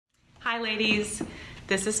Hi ladies,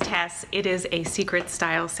 this is Tess. It is a Secret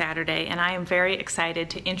Style Saturday and I am very excited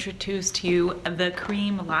to introduce to you the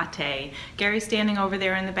Cream Latte. Gary's standing over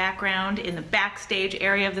there in the background in the backstage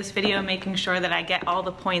area of this video making sure that I get all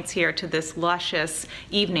the points here to this luscious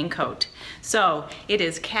evening coat. So it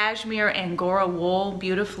is cashmere-angora-wool,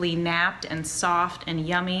 beautifully napped and soft and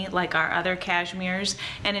yummy like our other cashmeres,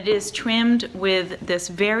 and it is trimmed with this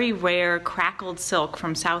very rare crackled silk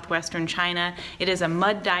from southwestern China. It is a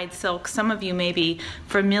mud-dyed silk. Some of you may be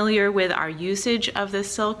familiar with our usage of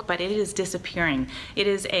this silk, but it is disappearing. It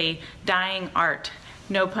is a dying art.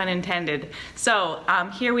 No pun intended. So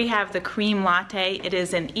here we have the Cream Latte. It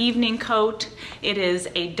is an evening coat. It is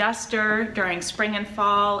a duster during spring and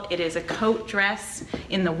fall. It is a coat dress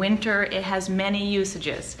in the winter. It has many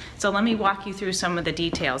usages. So let me walk you through some of the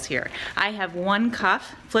details here. I have one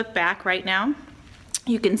cuff, flip back right now.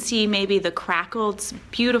 You can see maybe the crackled,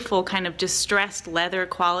 beautiful kind of distressed leather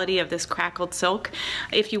quality of this crackled silk.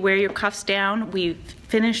 If you wear your cuffs down, we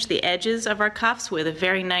finished the edges of our cuffs with a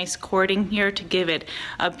very nice cording here to give it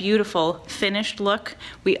a beautiful finished look.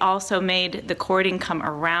 We also made the cording come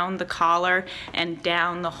around the collar and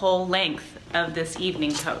down the whole length of this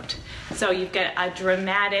evening coat. So you've got a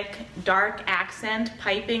dramatic dark accent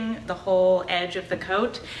piping the whole edge of the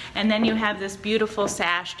coat, and then you have this beautiful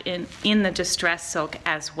sash in the distressed silk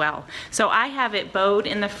as well. So I have it bowed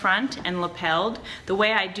in the front and lapelled. The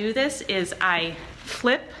way I do this is I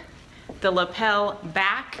flip the lapel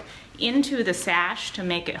back into the sash to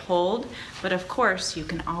make it hold, but of course you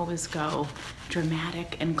can always go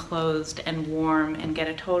dramatic and closed and warm and get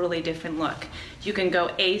a totally different look. You can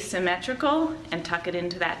go asymmetrical and tuck it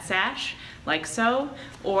into that sash like so,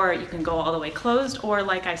 or you can go all the way closed, or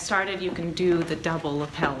like I started, you can do the double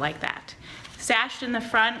lapel like that. Sashed in the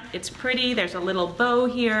front, it's pretty. There's a little bow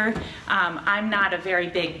here. I'm not a very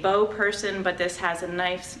big bow person, but this has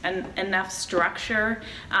enough structure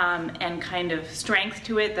and kind of strength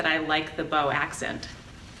to it that I like the bow accent.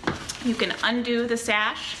 You can undo the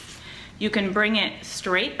sash. You can bring it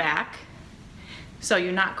straight back, so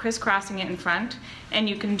you're not crisscrossing it in front, and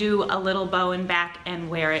you can do a little bow in back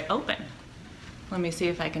and wear it open. Let me see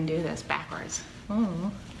if I can do this backwards.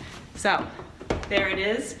 Ooh. So there it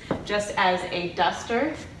is, just as a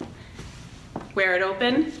duster. Wear it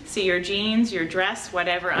open, see your jeans, your dress,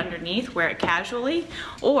 whatever underneath, wear it casually,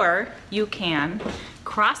 or you can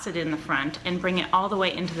cross it in the front and bring it all the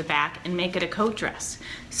way into the back and make it a coat dress.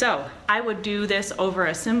 So I would do this over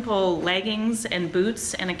a simple leggings and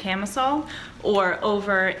boots and a camisole, or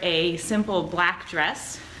over a simple black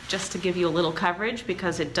dress, just to give you a little coverage,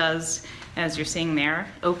 because it does, as you're seeing there,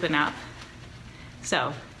 open up.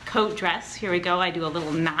 So coat dress, here we go. I do a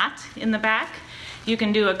little knot in the back. You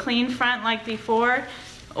can do a clean front like before,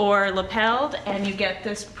 or lapelled, and you get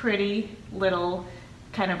this pretty little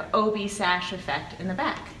kind of obi sash effect in the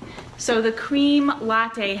back. So the Cream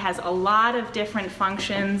Latte has a lot of different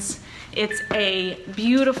functions. It's a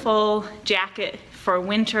beautiful jacket for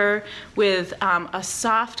winter with a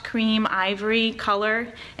soft cream ivory color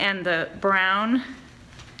and the brown,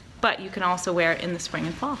 but you can also wear it in the spring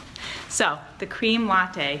and fall. So the Cream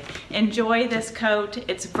Latte, enjoy this coat.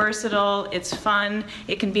 It's versatile, it's fun.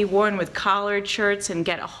 It can be worn with collared shirts and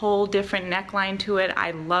get a whole different neckline to it.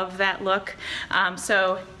 I love that look.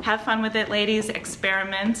 So have fun with it, ladies,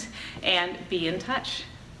 experiment, and be in touch.